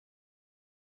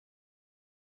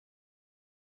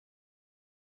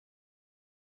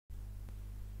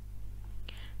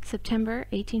September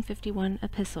 1851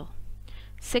 Epistle.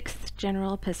 Sixth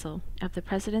General Epistle of the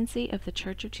Presidency of the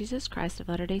Church of Jesus Christ of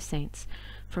Latter-day Saints,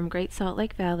 from Great Salt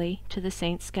Lake Valley to the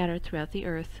saints scattered throughout the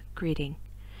earth, greeting.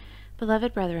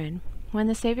 Beloved brethren, when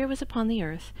the Savior was upon the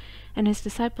earth, and his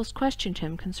disciples questioned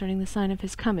him concerning the sign of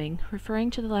his coming, referring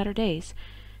to the latter days,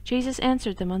 Jesus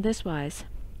answered them on this wise: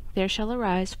 There shall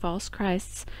arise false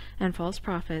Christs and false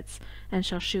prophets, and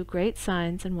shall shew great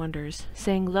signs and wonders,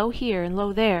 saying, Lo here, and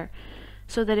lo there,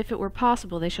 so that if it were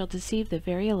possible they shall deceive the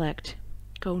very elect.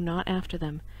 Go not after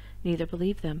them, neither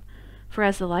believe them. For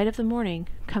as the light of the morning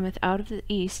cometh out of the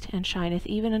east, and shineth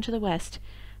even unto the west,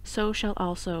 so shall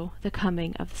also the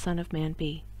coming of the Son of Man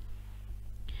be.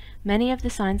 Many of the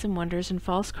signs and wonders and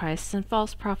false Christs and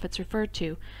false prophets referred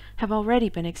to have already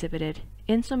been exhibited,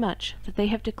 insomuch that they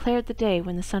have declared the day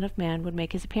when the Son of Man would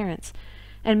make his appearance,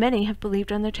 and many have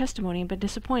believed on their testimony and been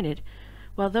disappointed,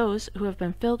 while those who have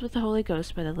been filled with the Holy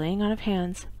Ghost by the laying on of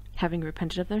hands, having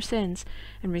repented of their sins,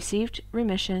 and received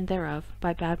remission thereof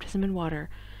by baptism in water,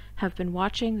 have been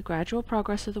watching the gradual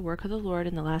progress of the work of the Lord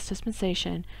in the last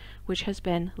dispensation, which has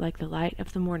been like the light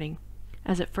of the morning,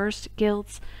 as it first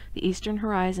gilds the eastern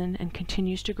horizon and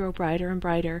continues to grow brighter and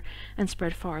brighter, and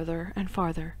spread farther and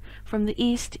farther, from the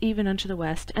east even unto the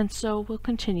west, and so will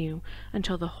continue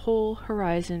until the whole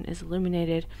horizon is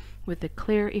illuminated with the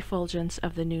clear effulgence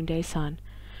of the noonday sun,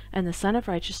 and the Son of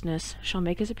Righteousness shall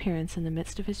make his appearance in the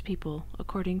midst of his people,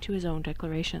 according to his own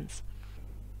declarations.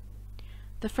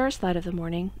 The first light of the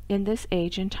morning, in this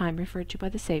age and time referred to by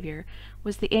the Savior,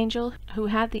 was the angel who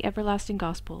had the everlasting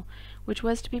gospel, which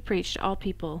was to be preached to all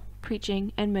people,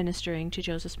 preaching and ministering to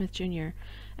Joseph Smith, Jr.,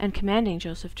 and commanding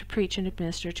Joseph to preach and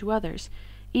administer to others,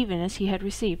 even as he had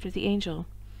received of the angel.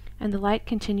 And the light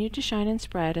continued to shine and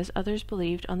spread as others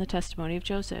believed on the testimony of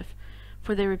Joseph,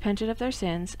 for they repented of their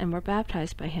sins and were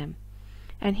baptized by him.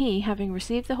 And he, having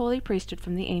received the holy priesthood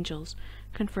from the angels,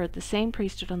 conferred the same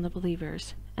priesthood on the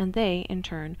believers, and they, in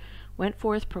turn, went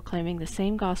forth proclaiming the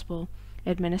same gospel,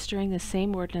 administering the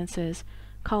same ordinances,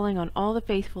 calling on all the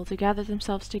faithful to gather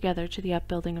themselves together to the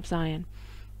upbuilding of Zion,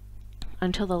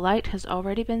 until the light has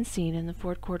already been seen in the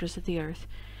four quarters of the earth,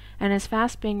 and is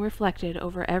fast being reflected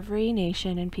over every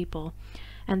nation and people.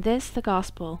 And this, the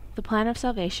gospel, the plan of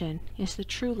salvation, is the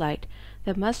true light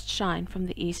that must shine from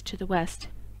the east to the west,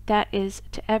 that is,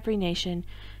 to every nation,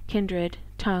 kindred,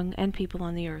 tongue, and people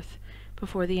on the earth,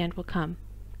 before the end will come.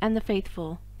 And the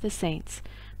faithful, the saints,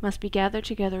 must be gathered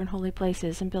together in holy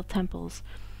places and build temples,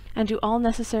 and do all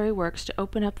necessary works to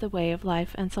open up the way of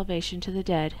life and salvation to the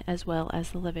dead as well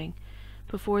as the living,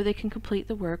 before they can complete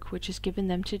the work which is given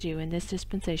them to do in this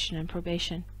dispensation and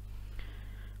probation.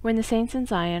 When the saints in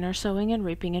Zion are sowing and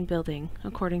reaping and building,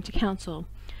 according to counsel,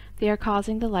 they are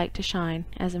causing the light to shine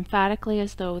as emphatically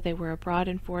as though they were abroad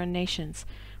in foreign nations,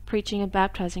 preaching and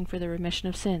baptizing for the remission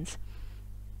of sins.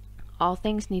 All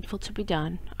things needful to be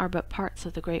done are but parts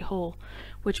of the great whole,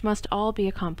 which must all be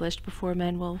accomplished before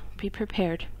men will be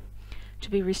prepared to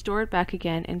be restored back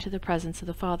again into the presence of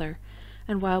the Father.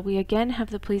 And while we again have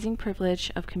the pleasing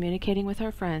privilege of communicating with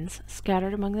our friends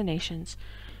scattered among the nations,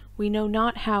 we know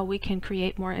not how we can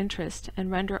create more interest and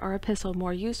render our epistle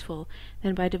more useful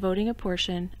than by devoting a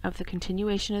portion of the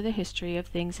continuation of the history of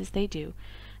things as they do,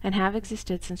 and have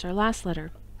existed since our last letter,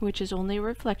 which is only a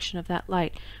reflection of that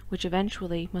light which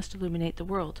eventually must illuminate the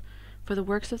world, for the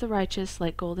works of the righteous,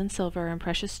 like gold and silver and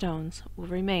precious stones, will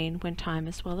remain when time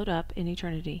is swallowed up in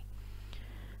eternity.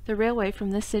 The railway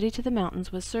from this city to the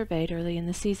mountains was surveyed early in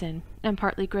the season, and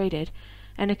partly graded,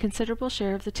 and a considerable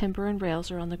share of the timber and rails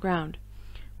are on the ground.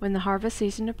 When the harvest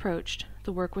season approached,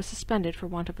 the work was suspended for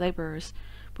want of laborers,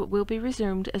 but will be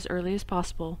resumed as early as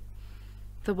possible.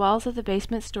 The walls of the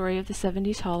basement story of the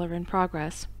 70s hall are in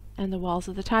progress, and the walls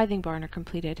of the tithing barn are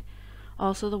completed,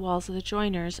 also the walls of the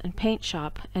joiners and paint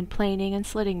shop and planing and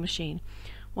slitting machine,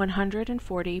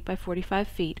 140 by 45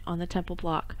 feet on the temple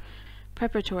block,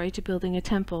 preparatory to building a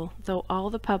temple, though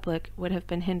all the public would have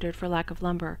been hindered for lack of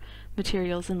lumber,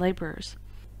 materials, and laborers.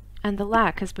 And the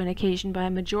lack has been occasioned by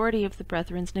a majority of the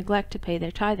brethren's neglect to pay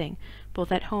their tithing,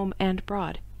 both at home and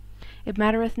abroad. It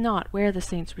mattereth not where the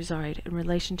saints reside in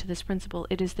relation to this principle.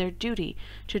 It is their duty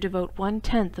to devote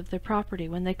 1/10 of their property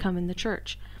when they come in the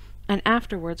church, and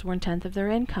afterwards 1/10 of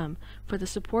their income, for the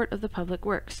support of the public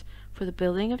works, for the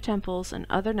building of temples and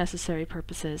other necessary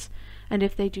purposes, and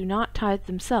if they do not tithe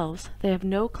themselves, they have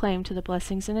no claim to the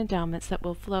blessings and endowments that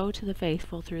will flow to the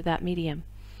faithful through that medium.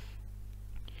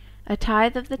 A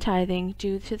tithe of the tithing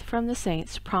due from the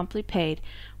saints, promptly paid,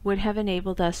 would have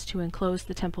enabled us to enclose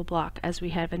the temple block, as we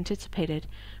have anticipated,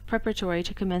 preparatory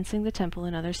to commencing the temple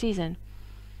another season.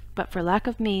 But for lack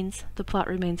of means, the plot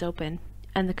remains open,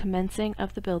 and the commencing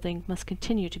of the building must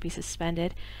continue to be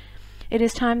suspended, it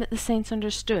is time that the saints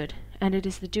understood, and it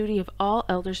is the duty of all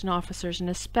elders and officers, and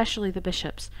especially the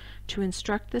bishops, to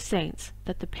instruct the saints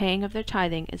that the paying of their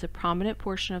tithing is a prominent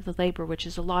portion of the labor which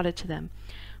is allotted to them,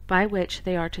 by which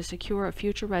they are to secure a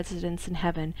future residence in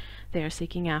heaven they are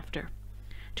seeking after.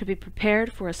 To be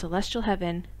prepared for a celestial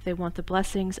heaven, they want the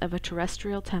blessings of a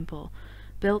terrestrial temple,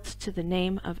 built to the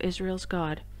name of Israel's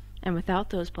God, and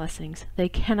without those blessings they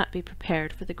cannot be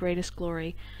prepared for the greatest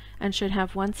glory, and should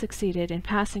have once succeeded in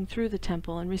passing through the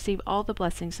temple and receive all the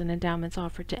blessings and endowments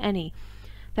offered to any,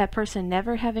 that person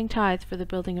never having tithed for the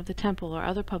building of the temple or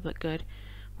other public good,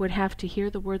 would have to hear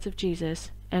the words of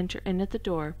Jesus, enter in at the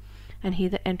door, and he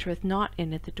that entereth not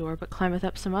in at the door, but climbeth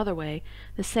up some other way,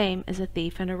 the same is a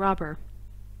thief and a robber.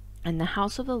 And the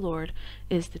house of the Lord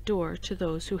is the door to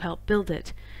those who help build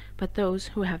it, but those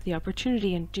who have the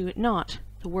opportunity and do it not,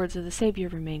 the words of the Saviour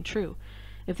remain true,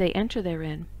 if they enter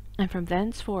therein, and from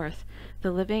thenceforth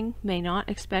the living may not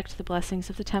expect the blessings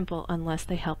of the temple unless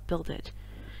they help build it.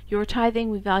 Your tithing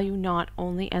we value not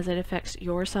only as it affects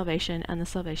your salvation and the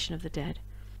salvation of the dead.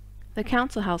 The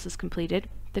council house is completed,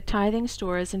 the tithing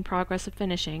store is in progress of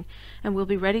finishing, and will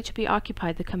be ready to be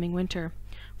occupied the coming winter,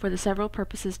 for the several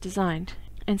purposes designed.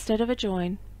 Instead of a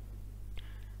join,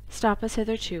 stop us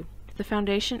hitherto. The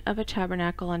foundation of a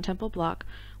tabernacle on temple block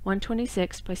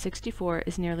 126 by 64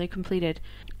 is nearly completed,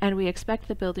 and we expect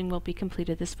the building will be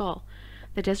completed this fall.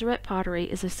 The Deseret pottery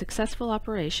is a successful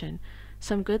operation.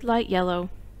 Some good light yellow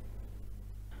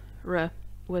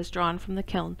was drawn from the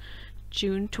kiln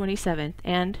June 27th,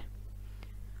 and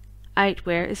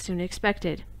Iteware is soon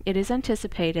expected. It is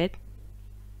anticipated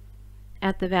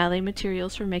at the Valley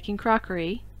materials for making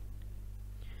crockery.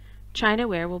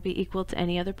 Chinaware will be equal to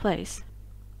any other place.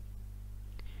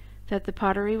 That the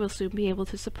pottery will soon be able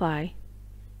to supply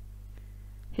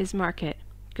his market.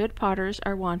 Good potters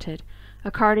are wanted.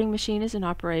 A carding machine is in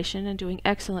operation and doing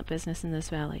excellent business in this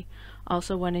valley.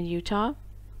 Also one in Utah,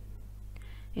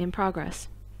 in progress.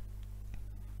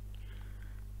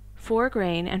 4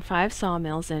 grain and 5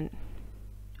 sawmills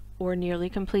or nearly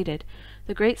completed.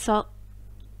 The Great Salt,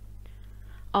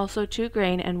 also 2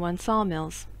 grain and 1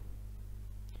 sawmills.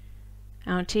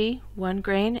 County, 1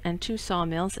 grain and 2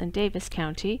 sawmills in Davis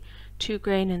County, 2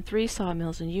 grain and 3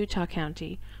 sawmills in Utah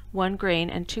County, 1 grain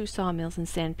and 2 sawmills in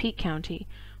San Pete County,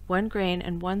 1 grain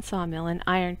and 1 sawmill in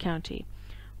Iron County,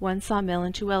 1 sawmill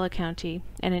in Tooele County,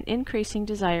 and an increasing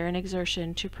desire and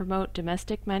exertion to promote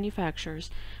domestic manufactures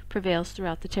prevails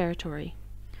throughout the territory.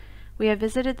 We have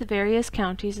visited the various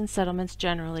counties and settlements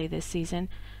generally this season,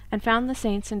 and found the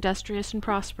saints industrious and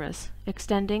prosperous,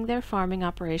 extending their farming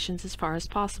operations as far as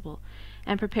possible,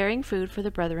 and preparing food for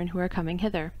the brethren who are coming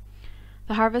hither.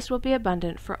 The harvest will be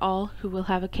abundant for all who will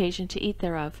have occasion to eat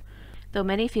thereof, though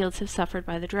many fields have suffered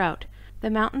by the drought. The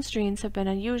mountain streams have been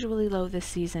unusually low this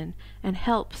season, and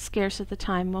help scarce at the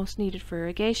time most needed for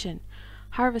irrigation.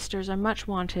 Harvesters are much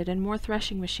wanted, and more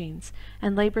threshing machines,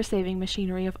 and labor-saving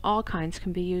machinery of all kinds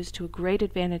can be used to a great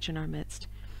advantage in our midst.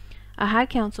 A high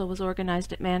council was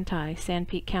organized at Manti, San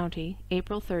Pete County,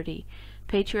 April 30.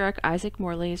 Patriarch Isaac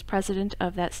Morley is president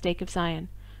of that stake of Zion.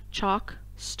 Chalk,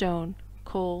 stone,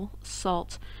 coal,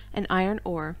 salt, and iron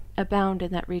ore abound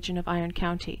in that region of Iron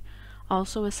County,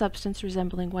 also a substance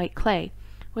resembling white clay,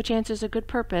 which answers a good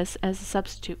purpose as a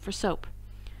substitute for soap.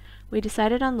 We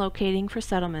decided on locating for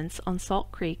settlements on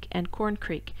Salt Creek and Corn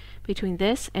Creek, between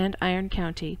this and Iron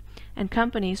County, and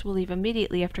companies will leave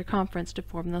immediately after conference to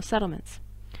form those settlements.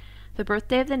 The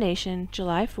birthday of the nation,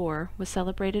 July 4, was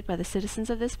celebrated by the citizens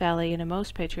of this valley in a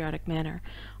most patriotic manner,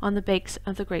 on the banks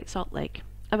of the Great Salt Lake,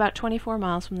 about 24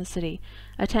 miles from the city,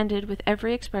 attended with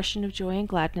every expression of joy and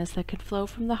gladness that could flow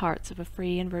from the hearts of a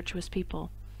free and virtuous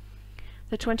people.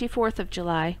 The 24th of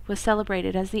July was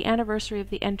celebrated as the anniversary of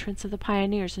the entrance of the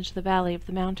pioneers into the Valley of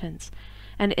the Mountains,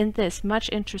 and in this much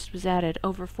interest was added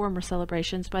over former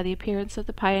celebrations by the appearance of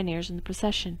the pioneers in the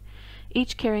procession,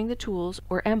 each carrying the tools,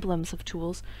 or emblems of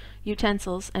tools,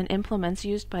 utensils, and implements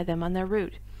used by them on their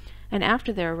route, and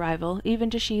after their arrival even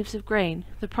to sheaves of grain,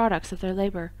 the products of their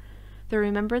labor. The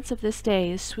remembrance of this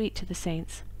day is sweet to the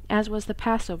saints, as was the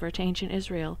Passover to ancient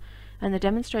Israel, and the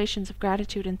demonstrations of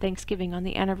gratitude and thanksgiving on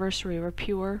the anniversary were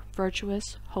pure,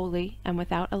 virtuous, holy, and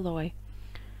without alloy.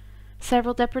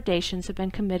 Several depredations have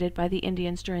been committed by the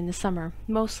Indians during the summer,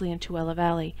 mostly in Tooele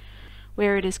Valley,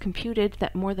 where it is computed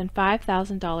that more than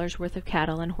 $5,000 worth of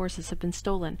cattle and horses have been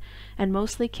stolen, and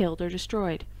mostly killed or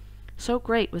destroyed. So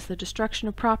great was the destruction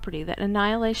of property that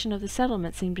annihilation of the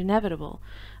settlement seemed inevitable,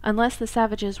 unless the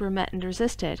savages were met and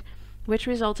resisted, which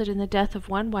resulted in the death of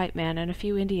 1 white man and a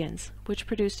few Indians, which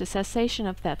produced a cessation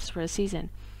of thefts for a season.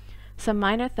 Some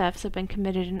minor thefts have been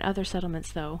committed in other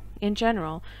settlements, though, in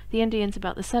general, the Indians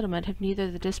about the settlement have neither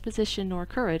the disposition nor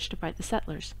courage to fight the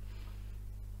settlers.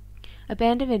 A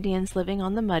band of Indians living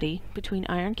on the Muddy, between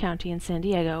Iron County and San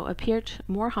Diego, appeared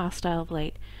more hostile of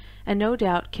late, and no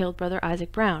doubt killed Brother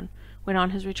Isaac Brown, when on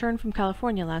his return from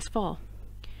California last fall.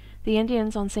 The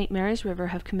Indians on St. Mary's River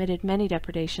have committed many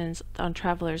depredations on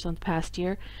travelers on the past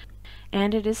year,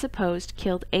 and it is supposed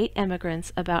killed 8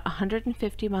 emigrants about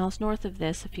 150 miles north of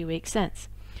this a few weeks since,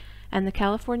 and the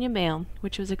California mail,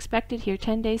 which was expected here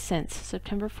 10 days since,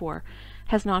 September 4,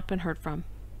 has not been heard from.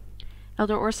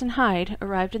 Elder Orson Hyde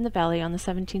arrived in the valley on the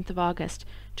 17th of August,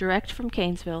 direct from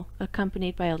Canesville,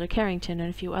 accompanied by Elder Carrington and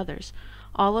a few others,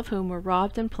 all of whom were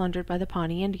robbed and plundered by the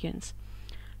Pawnee Indians.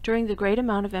 During the great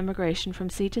amount of emigration from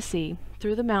sea to sea,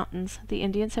 through the mountains, the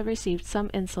Indians have received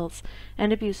some insults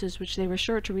and abuses which they were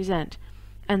sure to resent,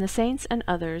 and the saints and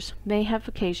others may have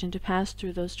occasion to pass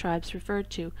through those tribes referred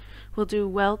to, will do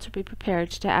well to be prepared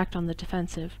to act on the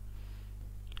defensive.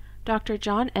 Dr.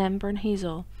 John M.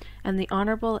 Bernheisel and the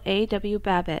Honorable A. W.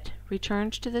 Babbitt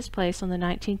returned to this place on the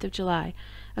 19th of July,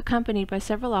 accompanied by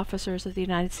several officers of the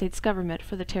United States government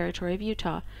for the territory of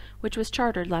Utah, which was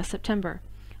chartered last September,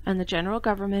 and the general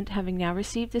government having now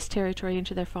received this territory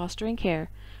into their fostering care,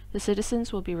 the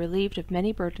citizens will be relieved of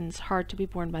many burdens hard to be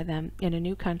borne by them in a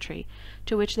new country,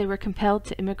 to which they were compelled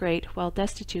to immigrate while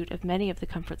destitute of many of the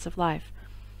comforts of life.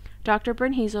 Dr.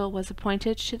 Bernheisel was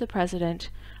appointed to the President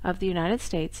of the United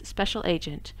States Special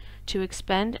Agent to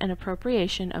expend an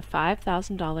appropriation of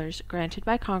 $5,000 granted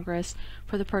by Congress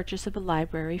for the purchase of a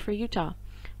library for Utah,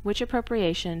 which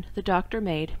appropriation the doctor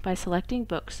made by selecting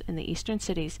books in the eastern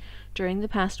cities during the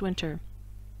past winter,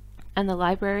 and the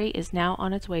library is now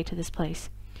on its way to this place.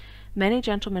 Many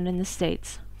gentlemen in the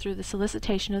States, through the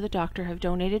solicitation of the doctor, have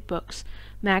donated books,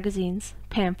 magazines,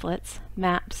 pamphlets,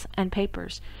 maps, and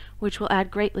papers, which will add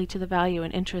greatly to the value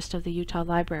and interest of the Utah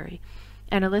Library,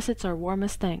 and elicits our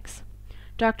warmest thanks.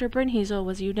 Dr. Bernheisel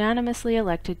was unanimously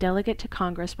elected delegate to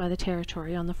Congress by the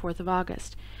territory on the 4th of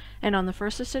August, and on the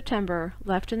 1st of September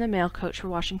left in the mail coach for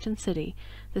Washington City,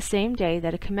 the same day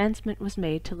that a commencement was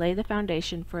made to lay the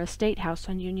foundation for a state house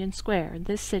on Union Square in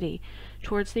this city,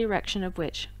 towards the erection of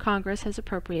which Congress has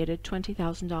appropriated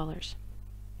 $20,000.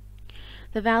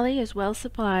 The valley is well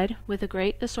supplied with a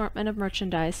great assortment of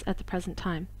merchandise at the present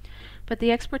time, but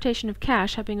the exportation of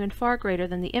cash having been far greater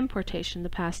than the importation the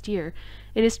past year,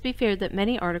 it is to be feared that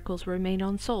many articles will remain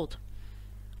unsold,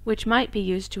 which might be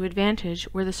used to advantage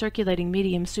were the circulating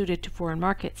medium suited to foreign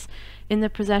markets, in the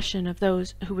possession of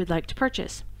those who would like to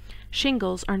purchase.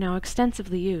 Shingles are now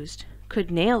extensively used.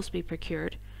 Could nails be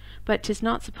procured? But 'tis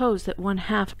not supposed that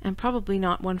 1/2, and probably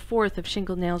not 1/4 of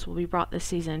shingle nails will be brought this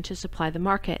season to supply the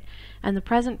market, and the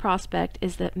present prospect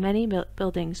is that many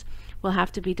buildings will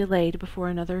have to be delayed before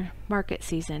another market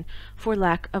season, for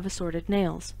lack of assorted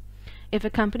nails. If a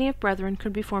company of brethren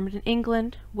could be formed in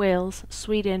England, Wales,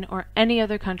 Sweden, or any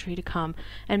other country to come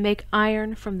and make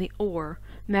iron from the ore,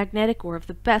 magnetic ore of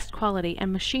the best quality,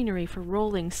 and machinery for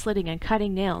rolling, slitting, and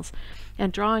cutting nails,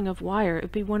 and drawing of wire, it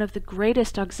would be one of the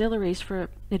greatest auxiliaries for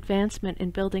advancement in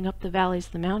building up the valleys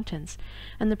of the mountains,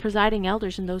 and the presiding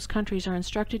elders in those countries are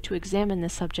instructed to examine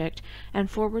this subject, and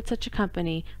forward such a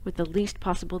company with the least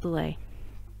possible delay.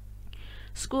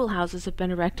 Schoolhouses have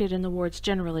been erected in the wards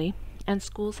generally, and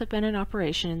schools have been in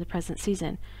operation in the present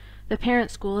season. The parent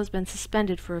school has been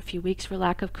suspended for a few weeks for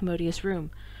lack of commodious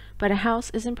room, but a house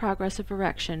is in progress of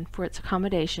erection for its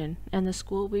accommodation, and the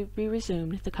school will be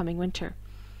resumed the coming winter.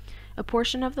 A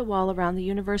portion of the wall around the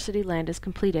university land is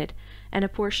completed, and a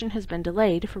portion has been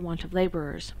delayed for want of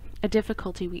laborers, a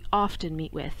difficulty we often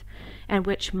meet with, and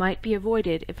which might be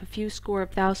avoided if a few score of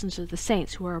thousands of the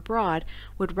saints who are abroad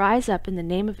would rise up in the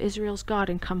name of Israel's God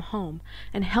and come home,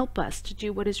 and help us to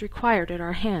do what is required at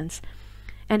our hands.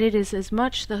 And it is as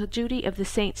much the duty of the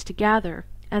saints to gather,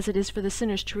 as it is for the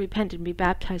sinners to repent and be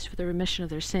baptized for the remission of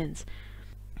their sins.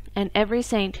 And every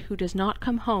saint who does not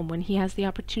come home when he has the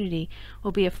opportunity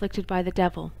will be afflicted by the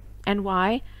devil. And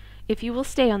why? If you will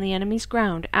stay on the enemy's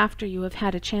ground after you have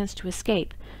had a chance to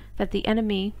escape, that the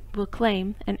enemy will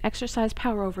claim and exercise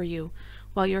power over you,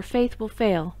 while your faith will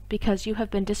fail, because you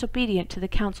have been disobedient to the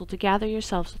counsel to gather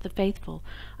yourselves with the faithful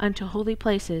unto holy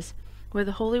places, where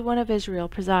the Holy One of Israel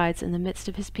presides in the midst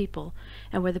of his people,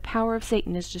 and where the power of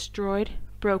Satan is destroyed,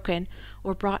 broken,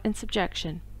 or brought in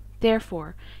subjection.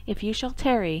 Therefore, if you shall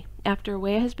tarry, after a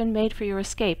way has been made for your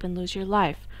escape, and lose your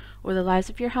life, or the lives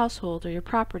of your household, or your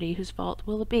property, whose fault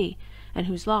will it be, and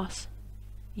whose loss?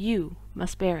 You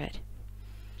must bear it.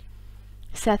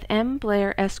 Seth M.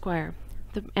 Blair, Esquire,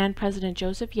 and President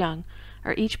Joseph Young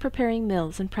are each preparing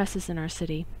mills and presses in our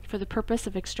city, for the purpose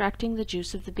of extracting the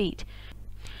juice of the beet.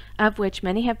 of which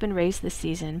many have been raised this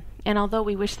season, and although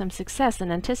we wish them success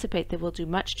and anticipate they will do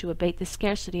much to abate the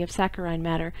scarcity of saccharine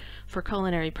matter for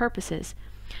culinary purposes,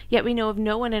 yet we know of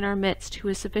no one in our midst who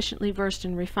is sufficiently versed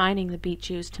in refining the beet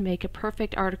juice to make a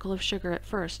perfect article of sugar at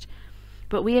first.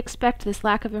 But we expect this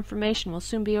lack of information will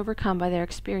soon be overcome by their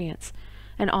experience,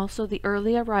 and also the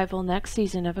early arrival next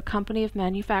season of a company of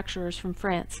manufacturers from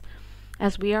France,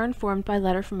 as we are informed by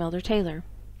letter from Elder Taylor.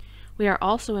 We are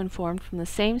also informed from the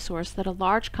same source that a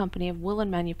large company of woolen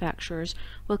manufacturers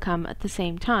will come at the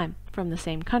same time, from the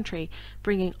same country,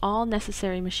 bringing all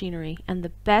necessary machinery and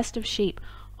the best of sheep,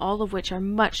 all of which are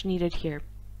much needed here.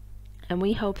 And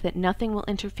we hope that nothing will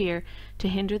interfere to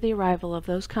hinder the arrival of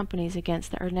those companies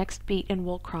against our next beet and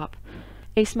wool crop.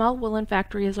 A small woolen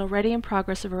factory is already in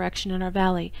progress of erection in our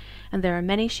valley, and there are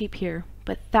many sheep here,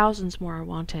 but thousands more are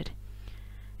wanted.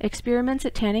 Experiments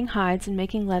at tanning hides and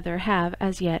making leather have,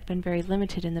 as yet, been very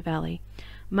limited in the valley.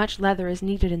 Much leather is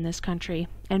needed in this country,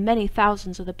 and many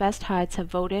thousands of the best hides have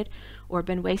voted or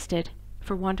been wasted,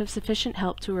 for want of sufficient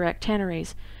help to erect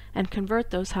tanneries, and convert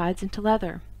those hides into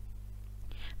leather.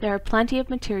 There are plenty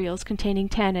of materials containing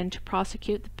tannin to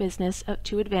prosecute the business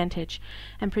to advantage,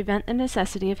 and prevent the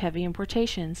necessity of heavy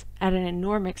importations, at an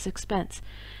enormous expense,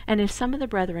 and if some of the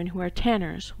brethren who are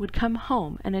tanners would come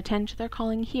home and attend to their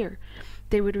calling here,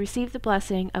 they would receive the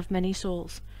blessing of many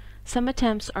souls. Some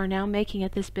attempts are now making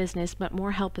at this business, but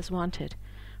more help is wanted.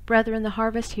 Brethren, the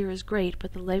harvest here is great,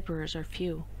 but the laborers are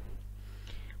few.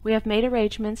 We have made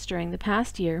arrangements during the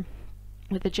past year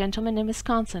with a gentleman in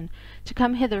Wisconsin to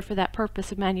come hither for that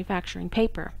purpose of manufacturing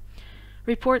paper.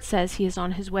 Report says he is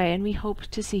on his way, and we hope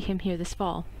to see him here this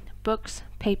fall. Books,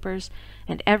 papers,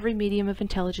 and every medium of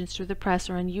intelligence through the press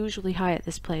are unusually high at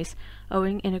this place,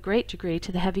 owing in a great degree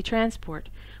to the heavy transport,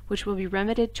 which will be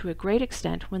remedied to a great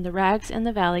extent when the rags in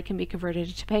the valley can be converted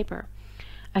into paper.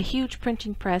 A huge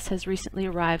printing press has recently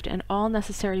arrived, and all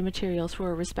necessary materials for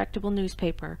a respectable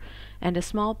newspaper, and a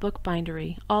small book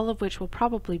bindery, all of which will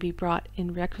probably be brought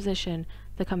in requisition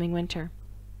the coming winter.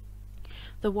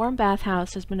 The warm bath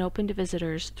house has been open to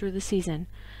visitors through the season.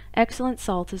 Excellent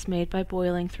salt is made by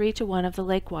boiling 3 to 1 of the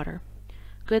lake water.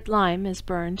 Good lime is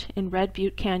burned in Red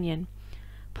Butte Canyon.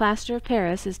 Plaster of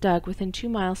Paris is dug within 2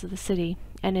 miles of the city,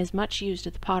 and is much used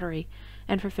at the pottery,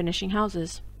 and for finishing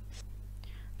houses.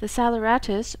 The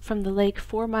saleratus from the lake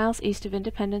 4 miles east of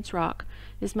Independence Rock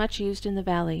is much used in the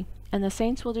valley, and the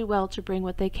saints will do well to bring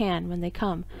what they can when they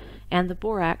come, and the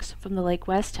borax from the lake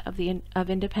west of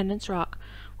Independence Rock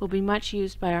will be much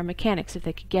used by our mechanics if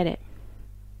they could get it.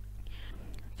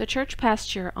 The church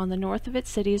pasture on the north of its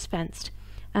city is fenced,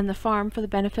 and the farm for the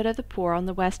benefit of the poor on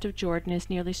the west of Jordan is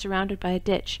nearly surrounded by a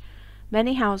ditch.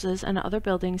 Many houses and other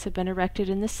buildings have been erected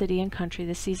in the city and country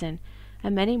this season,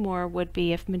 and many more would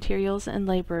be if materials and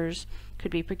laborers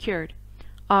could be procured.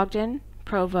 Ogden,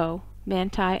 Provo,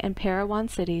 Manti, and Parowan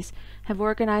cities have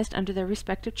organized under their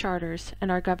respective charters and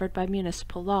are governed by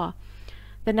municipal law.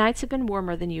 The nights have been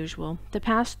warmer than usual. The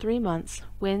past 3 months,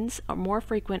 winds are more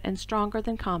frequent and stronger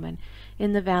than common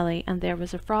in the valley, and there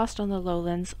was a frost on the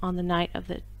lowlands on the night of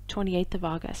the 28th of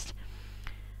August.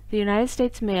 The United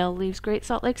States Mail leaves Great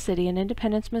Salt Lake City and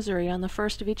Independence, Missouri on the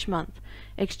 1st of each month,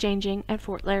 exchanging at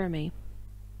Fort Laramie.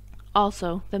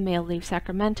 Also, the mail leaves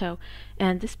Sacramento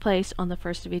and this place on the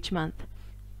 1st of each month.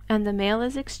 And the mail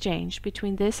is exchanged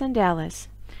between this and Dallas.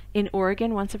 In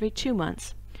Oregon once every 2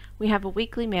 months. We have a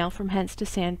weekly mail from hence to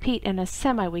San Pete and a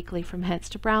semi-weekly from hence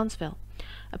to Brownsville.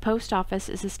 A post office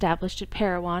is established at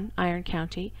Parowan, Iron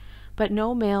County, but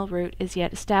no mail route is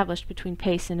yet established between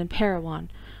Payson and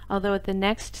Parowan, although at the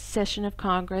next session of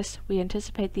Congress we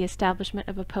anticipate the establishment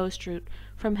of a post route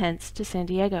from hence to San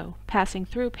Diego, passing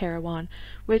through Parowan,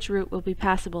 which route will be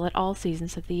passable at all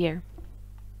seasons of the year.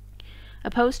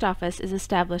 A post office is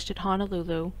established at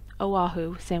Honolulu,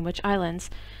 Oahu, Sandwich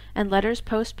Islands, and letters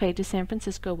post-paid to San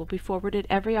Francisco will be forwarded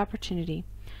every opportunity.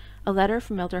 A letter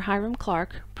from Elder Hiram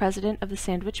Clark, President of the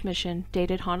Sandwich Mission,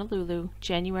 dated Honolulu,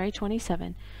 January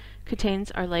 27, contains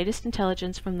our latest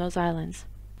intelligence from those islands.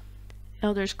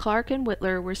 Elders Clark and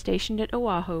Whitler were stationed at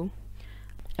Oahu,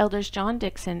 Elders John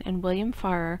Dixon and William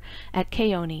Farrer at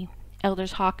Keone,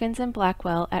 Elders Hawkins and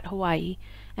Blackwell at Hawaii,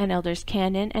 and Elders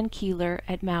Cannon and Keeler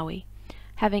at Maui,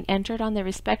 having entered on their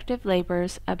respective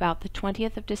labors about the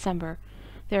 20th of December.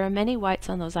 There are many whites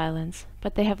on those islands,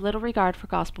 but they have little regard for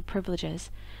gospel privileges.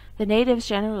 The natives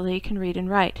generally can read and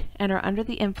write, and are under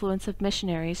the influence of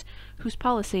missionaries, whose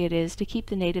policy it is to keep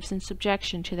the natives in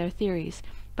subjection to their theories,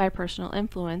 by personal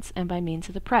influence and by means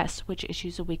of the press, which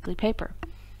issues a weekly paper.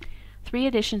 3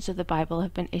 editions of the Bible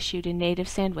have been issued in native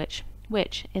Sandwich,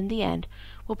 which, in the end,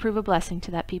 will prove a blessing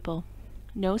to that people.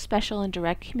 No special and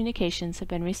direct communications have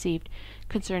been received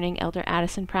concerning Elder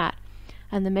Addison Pratt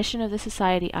and the mission of the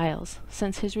Society Isles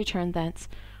since his return thence,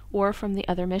 or from the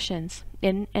other missions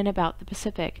in and about the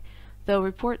Pacific, though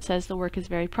report says the work is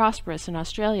very prosperous in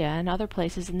Australia and other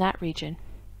places in that region.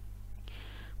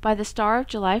 By the Star of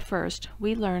July 1st,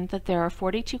 we learned that there are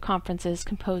 42 conferences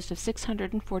composed of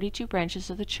 642 branches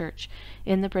of the Church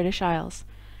in the British Isles,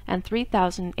 and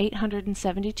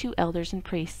 3,872 elders and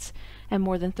priests, and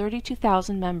more than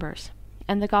 32,000 members,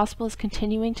 and the gospel is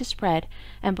continuing to spread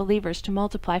and believers to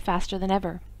multiply faster than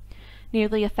ever.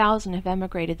 Nearly 1,000 have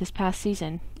emigrated this past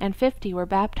season, and 50 were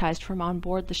baptized from on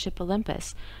board the ship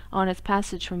Olympus on its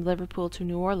passage from Liverpool to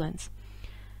New Orleans.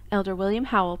 Elder William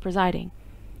Howell presiding.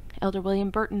 Elder William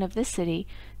Burton of this city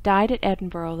died at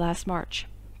Edinburgh last March.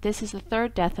 This is the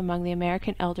third death among the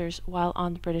American elders while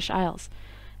on the British Isles.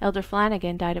 Elder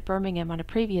Flanagan died at Birmingham on a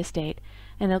previous date,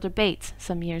 and Elder Bates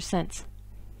some years since,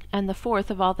 and the fourth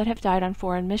of all that have died on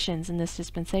foreign missions in this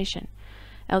dispensation.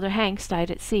 Elder Hanks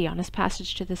died at sea on his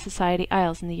passage to the Society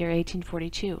Isles in the year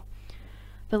 1842.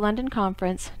 The London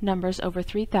Conference numbers over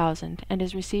 3,000 and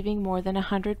is receiving more than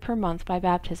 100 per month by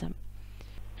baptism.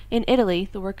 In Italy,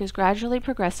 the work is gradually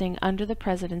progressing under the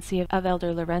presidency of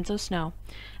Elder Lorenzo Snow,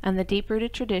 and the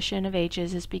deep-rooted tradition of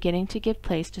ages is beginning to give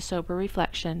place to sober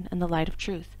reflection and the light of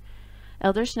truth.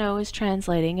 Elder Snow is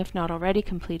translating, if not already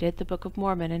completed, the Book of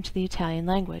Mormon into the Italian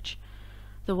language.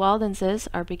 The Waldenses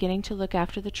are beginning to look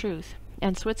after the truth,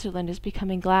 and Switzerland is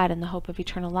becoming glad in the hope of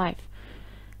eternal life.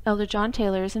 Elder John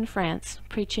Taylor is in France,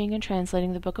 preaching and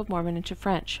translating the Book of Mormon into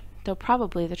French, though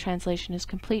probably the translation is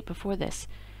complete before this,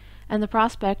 and the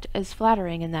prospect is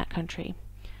flattering in that country.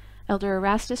 Elder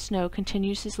Erastus Snow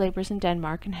continues his labors in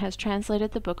Denmark and has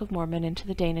translated the Book of Mormon into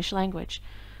the Danish language,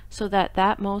 so that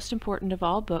that most important of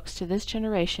all books to this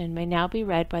generation may now be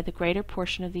read by the greater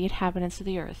portion of the inhabitants of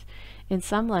the earth, in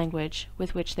some language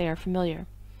with which they are familiar.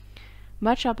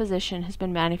 Much opposition has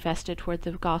been manifested toward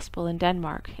the gospel in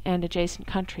Denmark and adjacent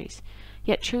countries,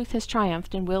 yet truth has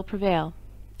triumphed and will prevail,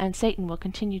 and Satan will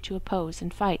continue to oppose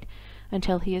and fight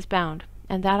until he is bound,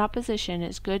 and that opposition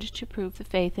is good to prove the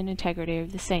faith and integrity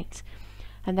of the saints,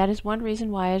 and that is one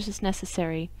reason why it is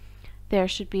necessary there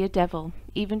should be a devil,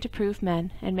 even to prove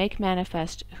men, and make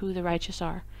manifest who the righteous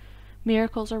are.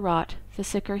 Miracles are wrought, the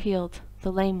sick are healed,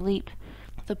 the lame leap,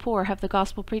 the poor have the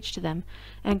gospel preached to them,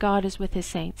 and God is with his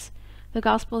saints. The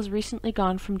gospel has recently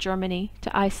gone from Germany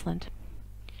to Iceland.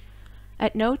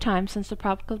 At no time since the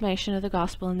proclamation of the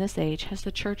gospel in this age has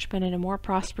the church been in a more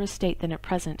prosperous state than at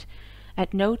present.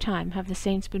 At no time have the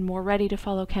saints been more ready to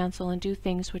follow counsel and do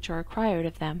things which are required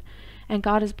of them, and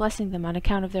God is blessing them on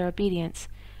account of their obedience.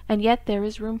 And yet there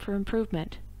is room for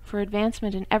improvement, for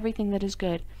advancement in everything that is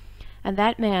good, and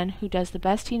that man who does the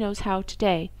best he knows how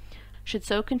today should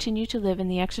so continue to live in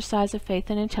the exercise of faith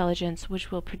and intelligence which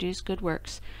will produce good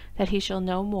works, that he shall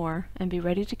know more, and be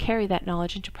ready to carry that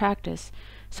knowledge into practice,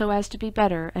 so as to be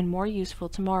better and more useful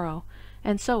tomorrow,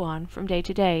 and so on from day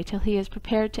to day, till he is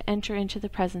prepared to enter into the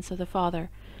presence of the Father.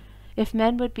 If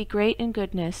men would be great in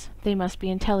goodness, they must be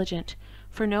intelligent,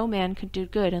 for no man can do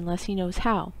good unless he knows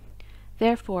how.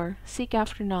 Therefore seek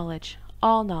after knowledge,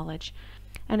 all knowledge,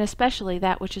 and especially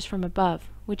that which is from above,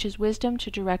 which is wisdom to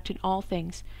direct in all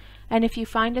things. And if you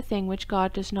find a thing which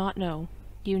God does not know,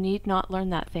 you need not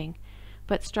learn that thing,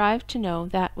 but strive to know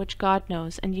that which God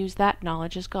knows, and use that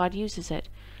knowledge as God uses it,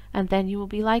 and then you will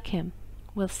be like him,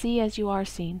 will see as you are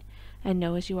seen, and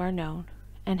know as you are known,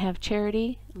 and have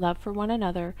charity, love for one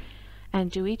another, and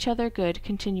do each other good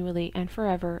continually and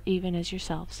forever, even as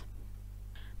yourselves.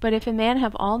 But if a man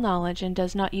have all knowledge and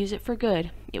does not use it for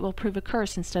good, it will prove a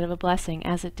curse instead of a blessing,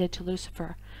 as it did to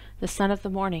Lucifer, the son of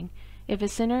the morning. If a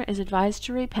sinner is advised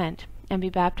to repent, and be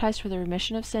baptized for the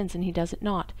remission of sins, and he does it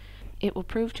not, it will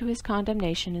prove to his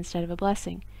condemnation instead of a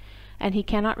blessing. And he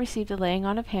cannot receive the laying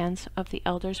on of hands of the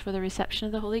elders for the reception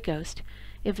of the Holy Ghost,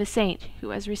 if a saint who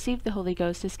has received the Holy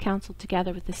Ghost is counseled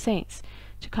together with the saints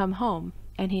to come home,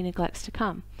 and he neglects to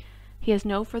come. He has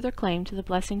no further claim to the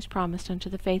blessings promised unto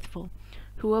the faithful,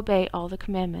 who obey all the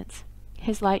commandments.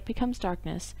 His light becomes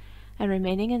darkness, and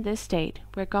remaining in this state,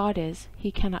 where God is,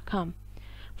 he cannot come.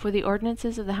 For the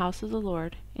ordinances of the house of the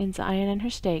Lord, in Zion and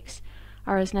her stakes,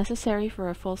 are as necessary for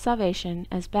a full salvation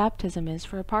as baptism is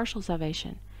for a partial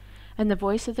salvation. And the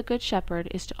voice of the Good Shepherd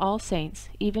is to all saints,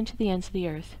 even to the ends of the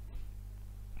earth.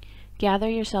 Gather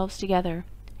yourselves together,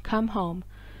 come home,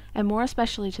 and more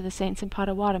especially to the saints in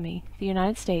Potawatomi, the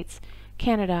United States,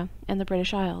 Canada, and the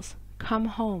British Isles. Come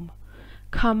home.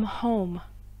 Come home.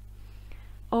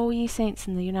 O ye saints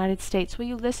in the United States, will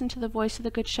you listen to the voice of the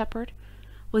Good Shepherd?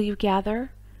 Will you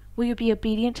gather? Will you be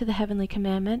obedient to the heavenly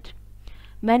commandment?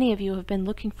 Many of you have been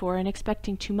looking for and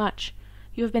expecting too much.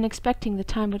 You have been expecting the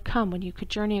time would come when you could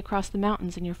journey across the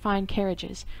mountains in your fine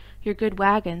carriages, your good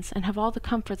wagons, and have all the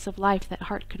comforts of life that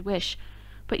heart could wish.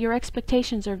 But your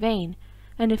expectations are vain,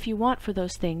 and if you want for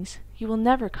those things, you will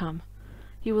never come.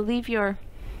 You will leave to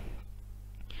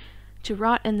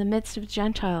rot in the midst of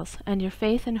Gentiles, and your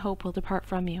faith and hope will depart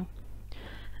from you.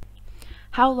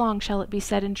 How long shall it be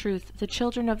said in truth, the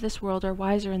children of this world are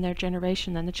wiser in their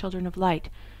generation than the children of light?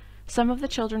 Some of the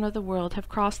children of the world have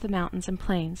crossed the mountains and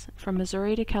plains, from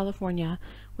Missouri to California,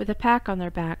 with a pack on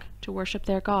their back, to worship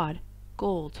their god,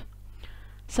 gold.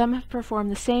 Some have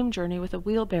performed the same journey with a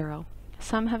wheelbarrow.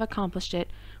 Some have accomplished it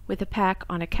with a pack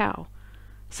on a cow.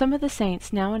 Some of the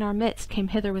saints now in our midst came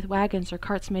hither with wagons or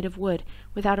carts made of wood,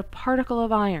 without a particle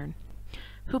of iron,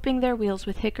 hooping their wheels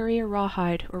with hickory or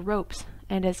rawhide or ropes,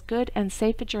 and as good and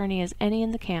safe a journey as any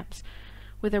in the camps,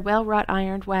 with their well-wrought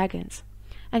ironed wagons.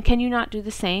 And can you not do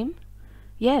the same?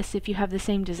 Yes, if you have the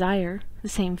same desire, the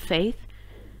same faith.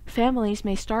 Families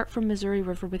may start from Missouri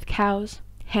River with cows,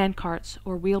 hand-carts,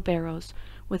 or wheelbarrows,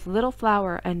 with little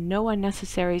flour and no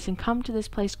unnecessaries, and come to this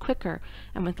place quicker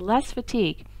and with less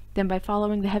fatigue than by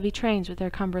following the heavy trains with their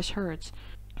cumbrous herds,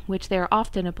 which they are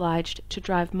often obliged to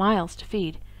drive miles to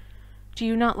feed. Do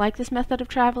you not like this method of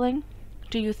travelling?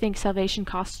 Do you think salvation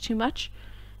costs too much?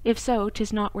 If so,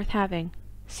 'tis not worth having.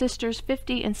 Sisters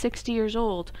 50 and 60 years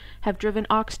old have driven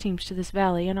ox teams to this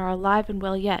valley, and are alive and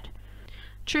well yet.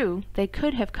 True, they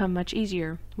could have come much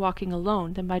easier, walking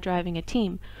alone, than by driving a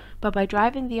team, but by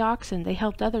driving the oxen they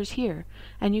helped others here,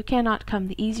 and you cannot come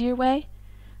the easier way?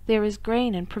 There is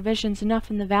grain and provisions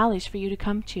enough in the valleys for you to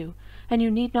come to, and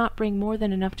you need not bring more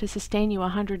than enough to sustain you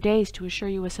 100 days to assure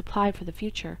you a supply for the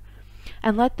future.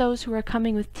 And let those who are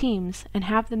coming with teams, and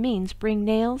have the means, bring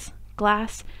nails,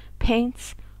 glass,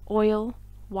 paints, oil,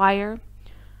 wire,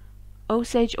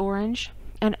 Osage orange,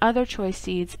 and other choice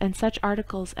seeds, and such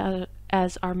articles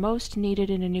as are most needed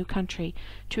in a new country,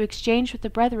 to exchange with the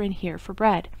brethren here for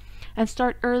bread, and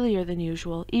start earlier than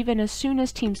usual, even as soon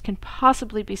as teams can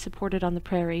possibly be supported on the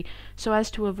prairie, so as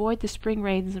to avoid the spring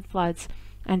rains and floods,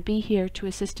 and be here to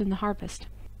assist in the harvest.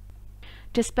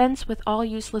 Dispense with all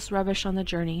useless rubbish on the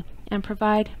journey, and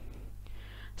provide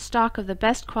stock of the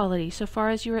best quality so far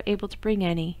as you are able to bring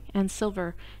any, and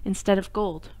silver instead of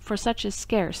gold, for such is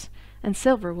scarce, and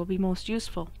silver will be most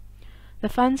useful. The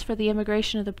funds for the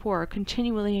emigration of the poor are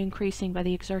continually increasing by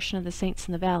the exertion of the saints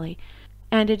in the valley,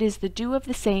 and it is the due of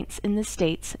the saints in the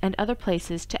States and other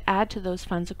places to add to those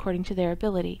funds according to their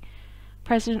ability.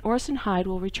 President Orson Hyde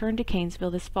will return to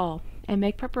Canesville this fall, and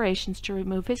make preparations to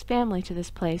remove his family to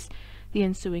this place the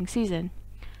ensuing season.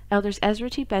 Elders Ezra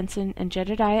T. Benson and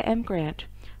Jedediah M. Grant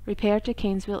repair to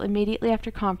Canesville immediately after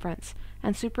conference,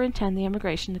 and superintend the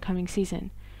emigration the coming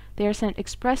season. They are sent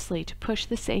expressly to push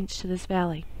the saints to this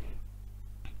valley.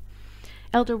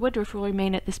 Elder Woodruff will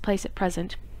remain at this place at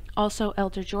present, also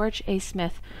Elder George A.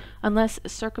 Smith, unless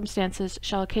circumstances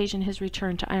shall occasion his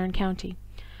return to Iron County.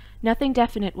 Nothing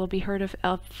definite will be heard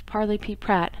of Parley P.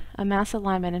 Pratt, Amasa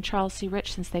Lyman, and Charles C.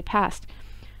 Rich since they passed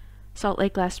Salt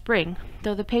Lake last spring,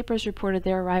 though the papers reported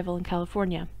their arrival in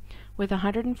California, with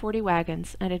 140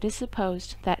 wagons, and it is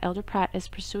supposed that Elder Pratt is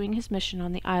pursuing his mission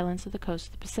on the islands of the coast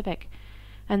of the Pacific,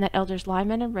 and that Elders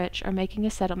Lyman and Rich are making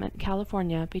a settlement in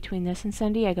California between this and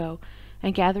San Diego,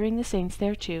 and gathering the saints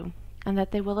thereto, and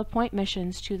that they will appoint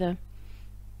missions to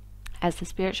as the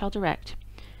Spirit shall direct.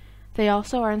 They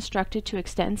also are instructed to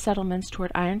extend settlements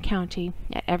toward Iron County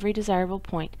at every desirable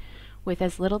point, with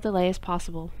as little delay as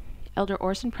possible. Elder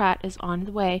Orson Pratt is on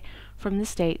the way from the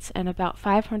States, and about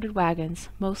 500 wagons,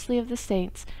 mostly of the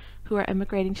saints who are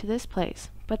emigrating to this place,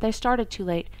 but they started too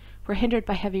late, were hindered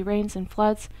by heavy rains and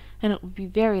floods, and it will be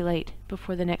very late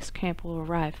before the next camp will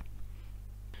arrive.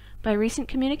 By recent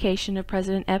communication of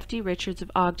President F.D. Richards of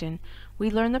Ogden,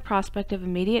 we learn the prospect of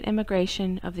immediate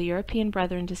emigration of the European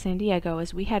brethren to San Diego,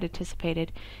 as we had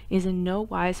anticipated, is in no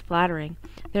wise flattering,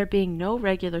 there being no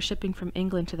regular shipping from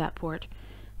England to that port.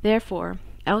 Therefore,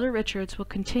 Elder Richards will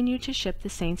continue to ship the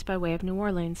saints by way of New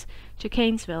Orleans to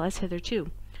Canesville as hitherto.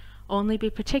 Only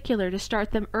be particular to start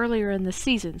them earlier in the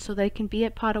season, so they can be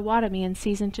at Pottawatomie in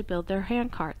season to build their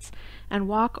hand-carts, and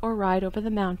walk or ride over the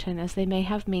mountain as they may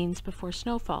have means before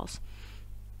snow falls.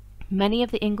 Many of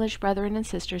the English brethren and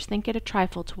sisters think it a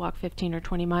trifle to walk 15 or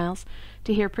 20 miles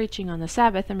to hear preaching on the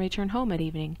Sabbath and return home at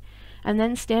evening, and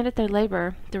then stand at their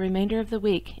labor the remainder of the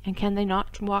week, and can they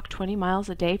not walk 20 miles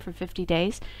a day for 50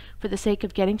 days, for the sake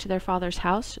of getting to their Father's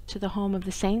house, to the home of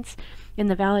the saints, in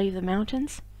the valley of the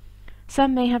mountains?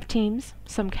 Some may have teams,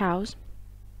 some cows.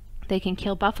 They can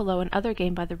kill buffalo and other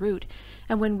game by the root,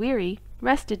 and when weary,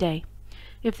 rest a day,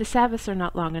 if the Sabbaths are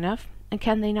not long enough, and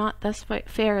can they not thus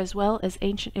fare as well as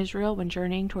ancient Israel when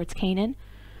journeying towards Canaan?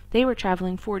 They were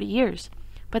traveling 40 years,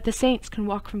 but the saints can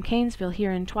walk from Canesville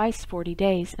here in twice 40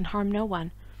 days and harm no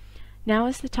one. Now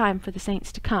is the time for the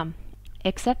saints to come,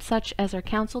 except such as are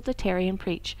counseled to tarry and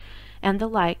preach, and the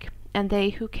like, and they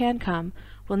who can come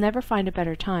will never find a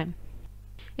better time.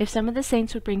 If some of the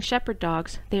saints would bring shepherd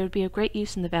dogs, they would be of great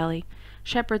use in the valley.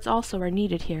 Shepherds also are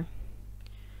needed here.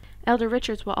 Elder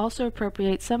Richards will also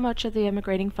appropriate so much of the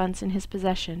emigrating funds in his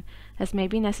possession as may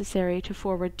be necessary to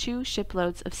forward 2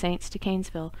 shiploads of saints to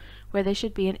Canesville, where they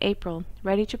should be in April,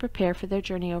 ready to prepare for their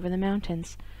journey over the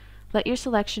mountains. Let your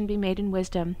selection be made in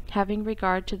wisdom, having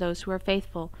regard to those who are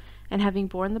faithful, and having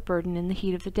borne the burden in the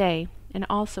heat of the day, and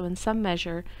also in some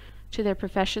measure to their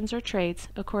professions or trades,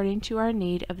 according to our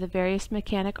need of the various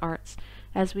mechanic arts,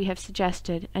 as we have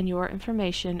suggested, and your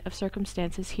information of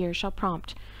circumstances here shall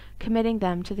prompt, committing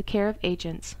them to the care of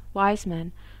agents, wise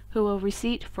men, who will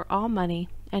receipt for all money,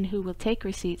 and who will take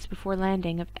receipts before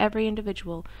landing of every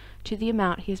individual to the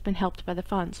amount he has been helped by the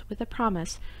funds, with a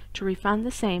promise to refund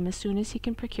the same as soon as he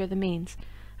can procure the means,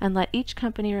 and let each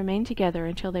company remain together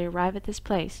until they arrive at this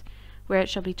place, where it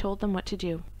shall be told them what to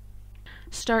do.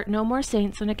 Start no more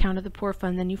saints on account of the poor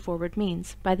fund than you forward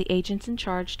means, by the agents in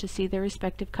charge to see their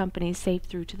respective companies safe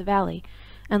through to the valley,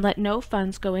 and let no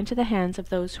funds go into the hands of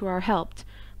those who are helped,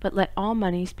 but let all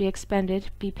moneys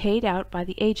be paid out by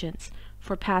the agents,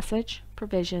 for passage,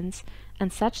 provisions,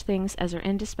 and such things as are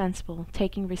indispensable,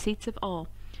 taking receipts of all,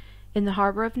 in the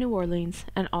harbor of New Orleans,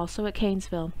 and also at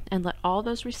Canesville, and let all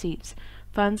those receipts,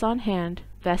 funds on hand,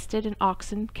 vested in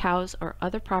oxen, cows, or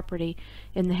other property,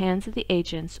 in the hands of the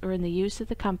agents, or in the use of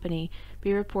the company,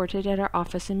 be reported at our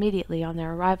office immediately on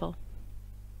their arrival.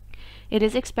 It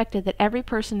is expected that every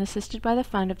person assisted by the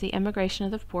fund of the emigration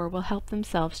of the poor will help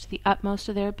themselves to the utmost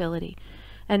of their ability,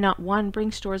 and not one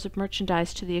bring stores of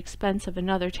merchandise to the expense of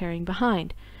another tarrying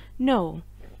behind. No!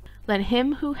 Let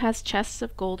him who has chests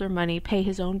of gold or money pay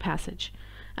his own passage,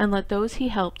 and let those he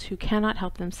helped who cannot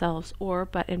help themselves, or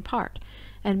but in part,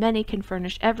 and many can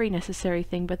furnish every necessary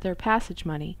thing but their passage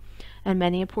money, and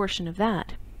many a portion of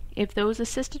that. If those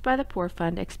assisted by the poor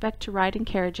fund expect to ride in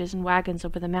carriages and wagons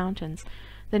over the mountains,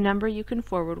 the number you can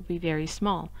forward will be very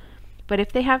small. But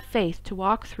if they have faith to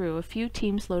walk through, a few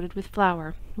teams loaded with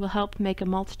flour will help make a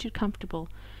multitude comfortable,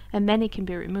 and many can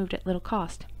be removed at little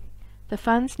cost. The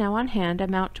funds now on hand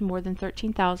amount to more than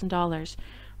 $13,000,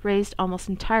 raised almost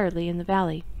entirely in the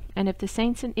valley, and if the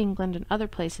saints in England and other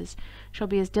places shall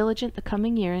be as diligent the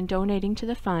coming year in donating to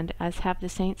the fund as have the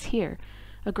saints here,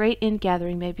 a great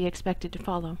ingathering may be expected to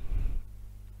follow.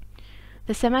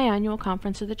 The semi-annual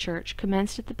conference of the Church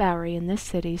commenced at the Bowery in this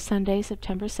city Sunday,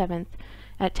 September 7th,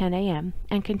 at 10 a.m.,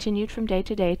 and continued from day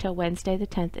to day till Wednesday the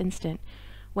 10th instant,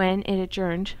 when it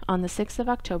adjourned on the 6th of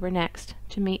October next,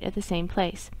 to meet at the same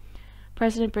place.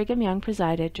 President Brigham Young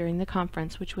presided during the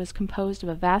conference, which was composed of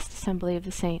a vast assembly of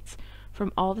the saints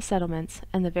from all the settlements,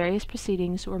 and the various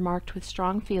proceedings were marked with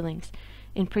strong feelings,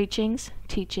 in preachings,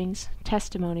 teachings,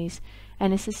 testimonies,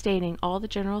 and in sustaining all the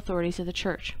general authorities of the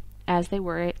Church, as they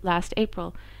were last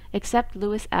April, except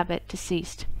Lewis Abbott,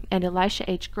 deceased, and Elisha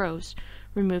H. Groves,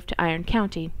 removed to Iron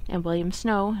County, and William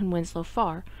Snow and Winslow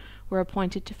Farr were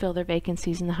appointed to fill their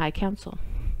vacancies in the High Council.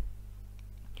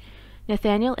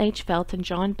 Nathaniel H. Felt and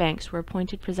John Banks were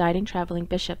appointed presiding traveling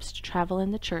bishops to travel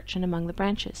in the Church and among the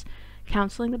branches,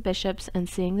 counseling the bishops and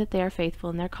seeing that they are faithful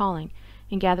in their calling,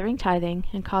 in gathering tithing,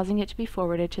 and causing it to be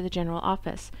forwarded to the general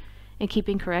office, in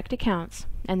keeping correct accounts,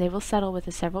 and they will settle with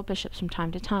the several bishops from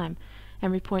time to time,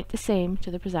 and report the same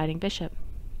to the presiding bishop.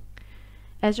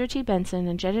 Ezra T. Benson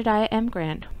and Jedediah M.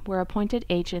 Grant were appointed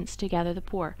agents to gather the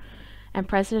poor, and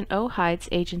President O. Hyde's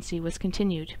agency was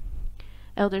continued.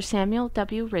 Elder Samuel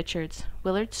W. Richards,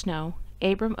 Willard Snow,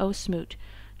 Abram O. Smoot,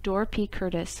 Dor P.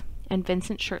 Curtis, and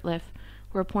Vincent Shirtliff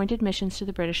were appointed missions to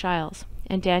the British Isles,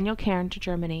 and Daniel Cairn to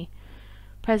Germany.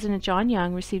 President John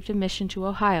Young received a mission to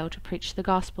Ohio to preach the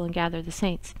gospel and gather the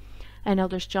saints, and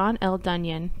Elders John L.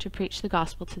 Dunyan to preach the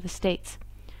gospel to the States.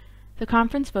 The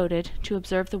conference voted to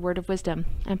observe the word of wisdom,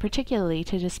 and particularly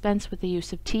to dispense with the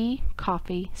use of tea,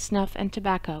 coffee, snuff, and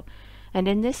tobacco, and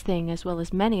in this thing, as well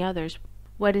as many others,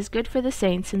 what is good for the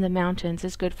saints in the mountains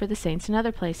is good for the saints in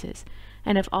other places,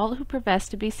 and if all who profess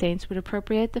to be saints would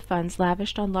appropriate the funds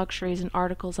lavished on luxuries and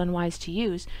articles unwise to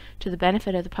use, to the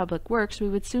benefit of the public works, we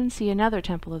would soon see another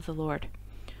temple of the Lord.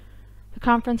 The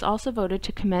conference also voted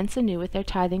to commence anew with their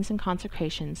tithings and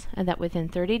consecrations, and that within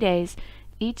 30 days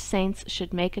each saint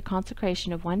should make a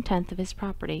consecration of 1/10 of his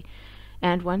property,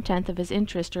 and 1/10 of his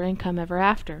interest or income ever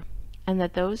after, and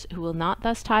that those who will not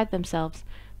thus tithe themselves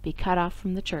be cut off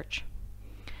from the Church.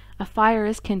 A fire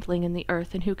is kindling in the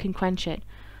earth, and who can quench it?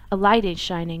 A light is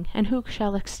shining, and who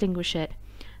shall extinguish it?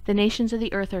 The nations of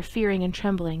the earth are fearing and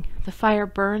trembling. The fire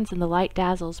burns and the light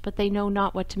dazzles, but they know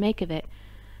not what to make of it.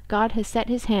 God has set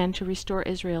his hand to restore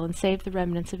Israel and save the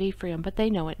remnants of Ephraim, but they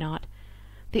know it not.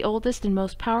 The oldest and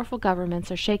most powerful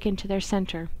governments are shaken to their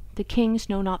center. The kings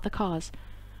know not the cause.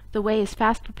 The way is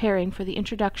fast preparing for the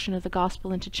introduction of the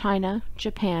gospel into China,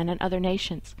 Japan, and other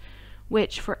nations,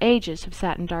 which for ages have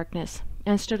sat in darkness,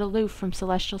 and stood aloof from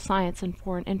celestial science and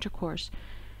foreign intercourse.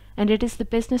 And it is the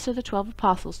business of the 12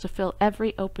 apostles to fill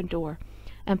every open door,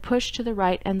 and push to the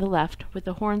right and the left with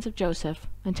the horns of Joseph,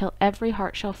 until every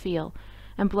heart shall feel,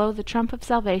 and blow the trump of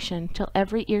salvation, till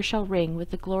every ear shall ring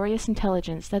with the glorious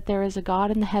intelligence that there is a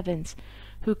God in the heavens,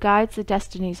 who guides the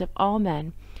destinies of all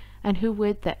men, and who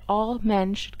would that all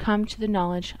men should come to the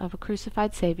knowledge of a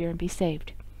crucified Saviour and be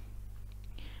saved.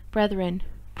 Brethren,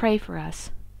 pray for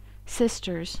us.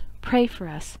 Sisters, pray for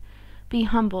us. Be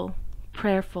humble,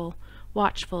 prayerful,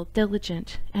 watchful,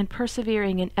 diligent, and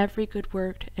persevering in every good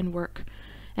word and work,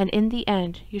 and in the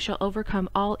end you shall overcome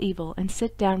all evil, and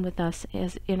sit down with us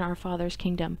as in our Father's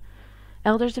kingdom.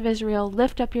 Elders of Israel,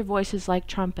 lift up your voices like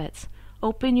trumpets.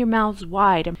 Open your mouths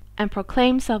wide, and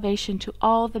proclaim salvation to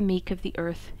all the meek of the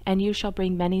earth, and you shall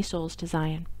bring many souls to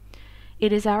Zion.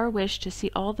 It is our wish to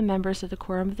see all the members of the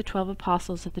Quorum of the 12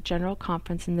 Apostles at the General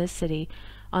Conference in this city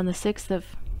on the 6th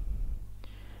of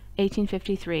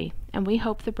 1853, and we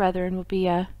hope the brethren will be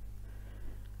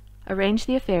arrange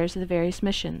the affairs of the various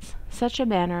missions, such a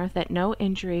manner that no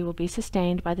injury will be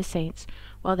sustained by the saints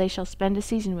while they shall spend a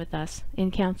season with us in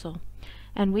council.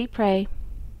 And we pray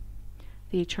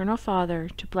the Eternal Father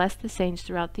to bless the saints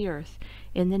throughout the earth,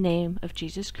 in the name of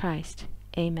Jesus Christ.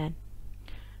 Amen.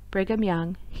 Brigham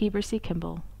Young, Heber C.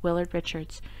 Kimball, Willard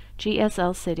Richards,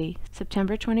 GSL City,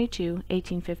 September 22,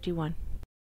 1851.